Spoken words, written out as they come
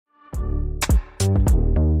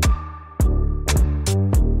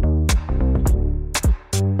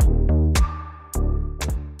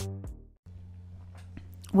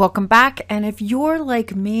Welcome back. And if you're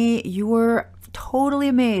like me, you're totally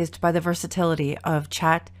amazed by the versatility of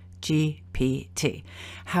ChatGPT.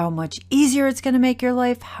 How much easier it's going to make your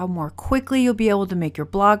life, how more quickly you'll be able to make your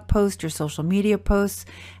blog post, your social media posts,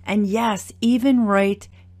 and yes, even write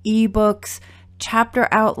ebooks, chapter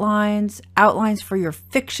outlines, outlines for your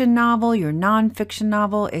fiction novel, your nonfiction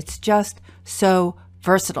novel. It's just so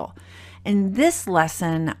versatile. In this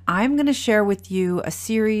lesson, I'm going to share with you a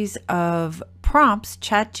series of prompts,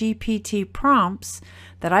 ChatGPT prompts,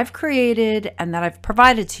 that I've created and that I've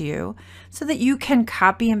provided to you so that you can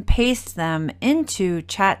copy and paste them into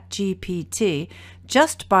ChatGPT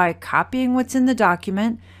just by copying what's in the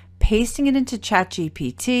document, pasting it into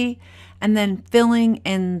ChatGPT, and then filling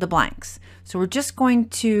in the blanks. So we're just going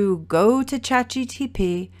to go to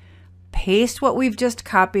ChatGPT, paste what we've just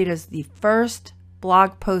copied as the first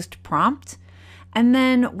blog post prompt, and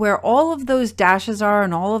then where all of those dashes are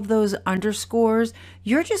and all of those underscores,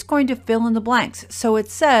 you're just going to fill in the blanks. So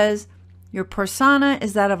it says your persona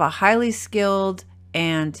is that of a highly skilled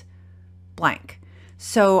and blank.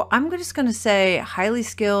 So I'm just going to say highly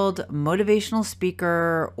skilled motivational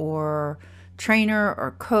speaker or trainer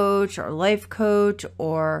or coach or life coach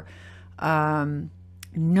or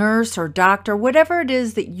nurse or doctor, whatever it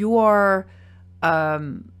is that you are,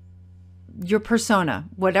 your persona,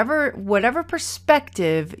 whatever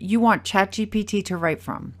perspective you want ChatGPT to write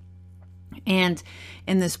from. And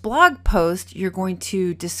in this blog post, you're going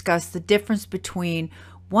to discuss the difference between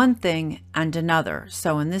one thing and another.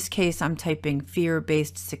 So in this case, I'm typing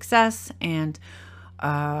fear-based success and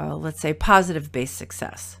let's say positive-based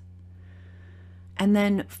success. And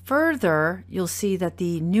then further, you'll see that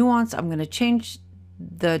the nuance, I'm going to change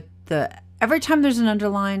the every time there's an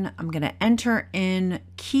underline, I'm going to enter in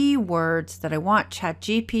keywords that I want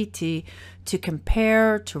ChatGPT to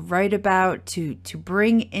compare, to write about, to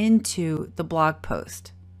bring into the blog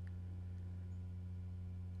post.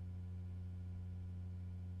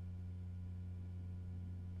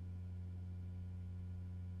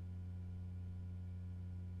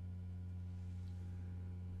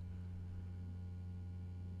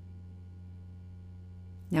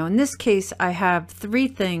 Now, in this case, I have three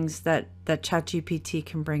things that ChatGPT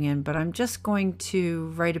can bring in, but I'm just going to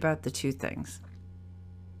write about the two things.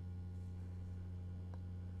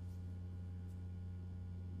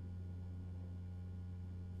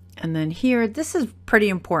 And then here, this is pretty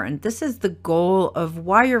important. This is the goal of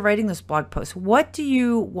why you're writing this blog post. What do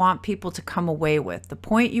you want people to come away with? The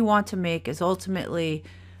point you want to make is ultimately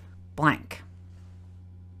blank.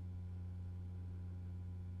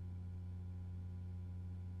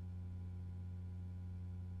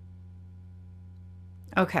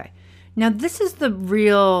 Okay, now this is the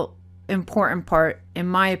real important part, in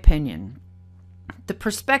my opinion. The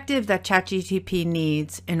perspective that ChatGPT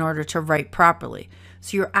needs in order to write properly.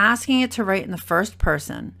 So you're asking it to write in the first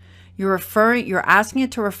person. You're asking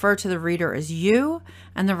it to refer to the reader as you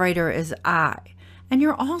and the writer as I. And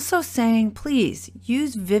you're also saying, please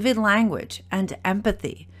use vivid language and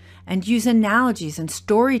empathy and use analogies and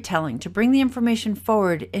storytelling to bring the information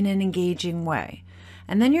forward in an engaging way.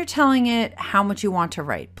 And then you're telling it how much you want to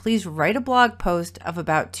write. Please write a blog post of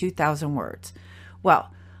about 2,000 words.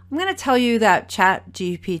 Well, I'm going to tell you that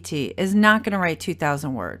ChatGPT is not going to write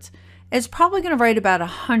 2,000 words. It's probably going to write about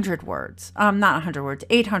 100 words. Not 100 words,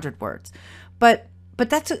 800 words. But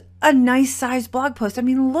that's a nice sized blog post. I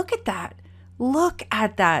mean, look at that. Look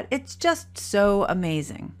at that. It's just so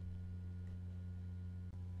amazing.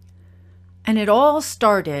 And it all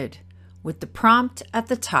started with the prompt at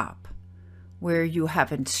the top, where you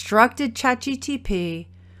have instructed ChatGPT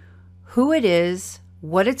who it is,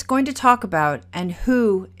 what it's going to talk about, and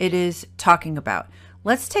who it is talking about.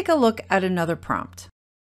 Let's take a look at another prompt.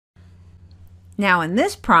 Now in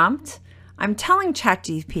this prompt, I'm telling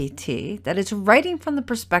ChatGPT that it's writing from the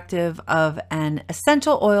perspective of an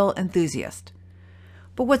essential oil enthusiast.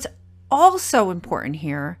 But what's also important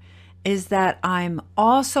here is that I'm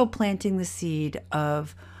also planting the seed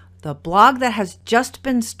of the blog that has just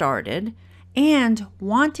been started and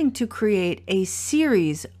wanting to create a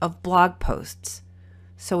series of blog posts.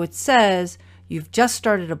 So it says you've just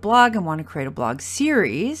started a blog and want to create a blog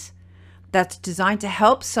series that's designed to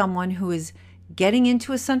help someone who is getting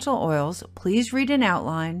into essential oils. Please read an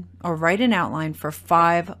outline or write an outline for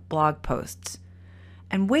 5 blog posts.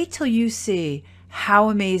 And wait till you see how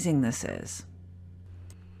amazing this is.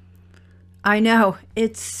 I know,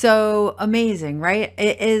 it's so amazing, right?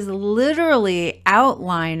 It is literally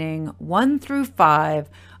outlining 1 through 5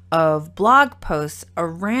 of blog posts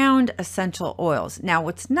around essential oils. Now,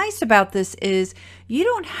 what's nice about this is you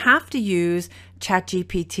don't have to use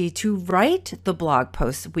ChatGPT to write the blog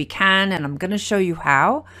posts. We can, and I'm going to show you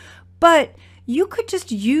how, but you could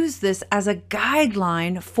just use this as a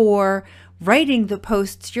guideline for writing the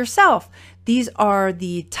posts yourself. These are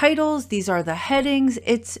the titles, these are the headings.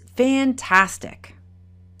 It's fantastic.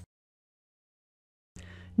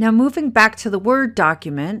 Now, moving back to the Word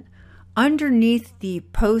document, underneath the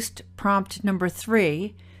post prompt number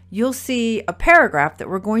 3, you'll see a paragraph that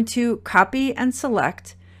we're going to copy and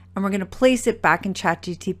select, and we're going to place it back in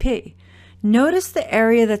ChatGPT. Notice the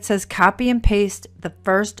area that says copy and paste the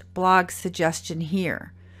first blog suggestion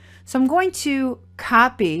here. So I'm going to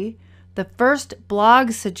copy the first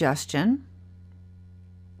blog suggestion,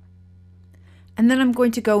 and then I'm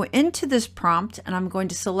going to go into this prompt and I'm going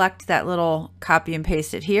to select that little copy and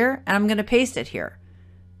paste it here, and I'm going to paste it here.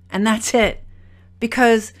 And that's it.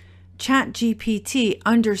 Because ChatGPT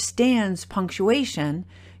understands punctuation,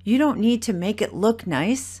 you don't need to make it look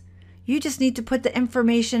nice. You just need to put the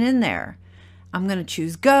information in there. I'm going to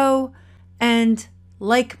choose go, and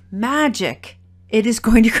like magic, it is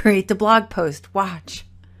going to create the blog post. Watch.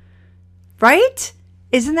 Right?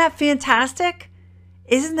 Isn't that fantastic?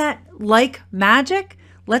 Isn't that like magic?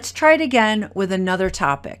 Let's try it again with another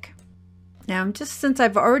topic. Now, since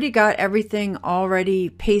I've already got everything already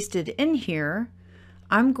pasted in here,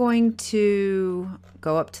 I'm going to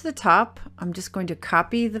go up to the top. I'm just going to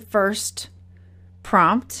copy the first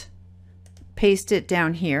prompt, paste it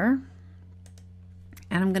down here,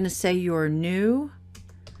 and I'm going to say your new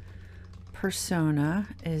persona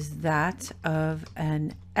is that of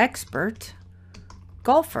an expert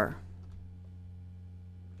golfer.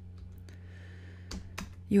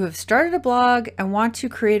 You have started a blog and want to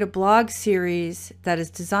create a blog series that is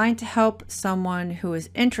designed to help someone who is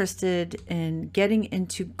interested in getting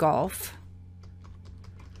into golf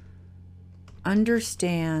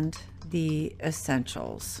understand the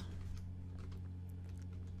essentials.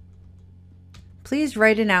 Please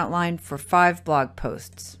write an outline for 5 blog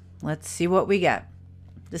posts. Let's see what we get.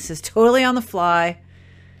 This is totally on the fly.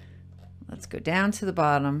 Let's go down to the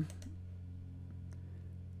bottom.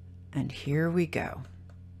 And here we go.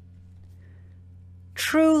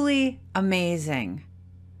 Truly amazing.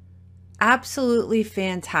 Absolutely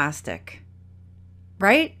fantastic.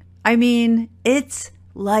 Right? I mean, it's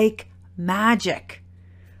like magic.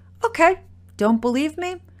 Okay, don't believe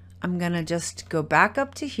me? I'm going to just go back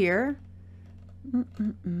up to here.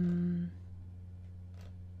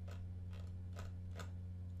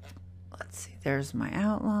 Let's see, there's my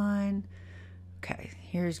outline. Okay,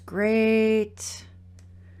 here's great.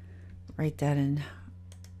 Write that in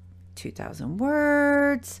 2,000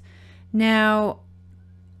 words. Now,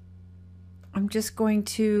 I'm just going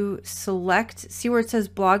to select, see where it says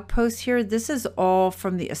blog post here? This is all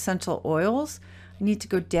from the essential oils. I need to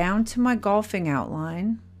go down to my golfing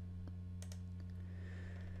outline.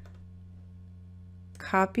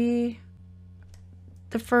 Copy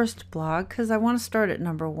the first blog because I want to start at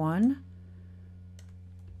number 1.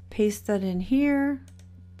 Paste that in here.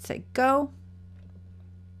 Say go.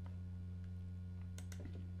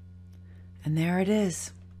 And there it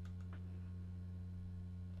is.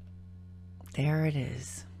 There it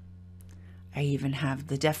is. I even have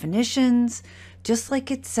the definitions, just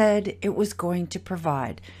like it said it was going to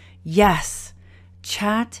provide. Yes,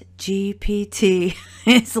 ChatGPT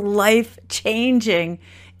is life-changing.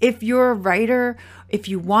 If you're a writer, if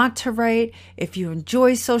you want to write, if you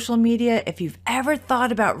enjoy social media, if you've ever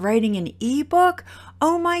thought about writing an ebook,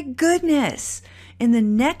 oh my goodness. In the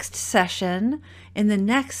next session, in the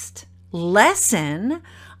next lesson,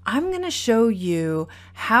 I'm going to show you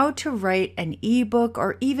how to write an ebook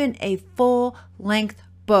or even a full-length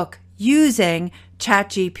book using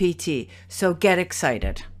ChatGPT. So get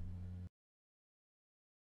excited.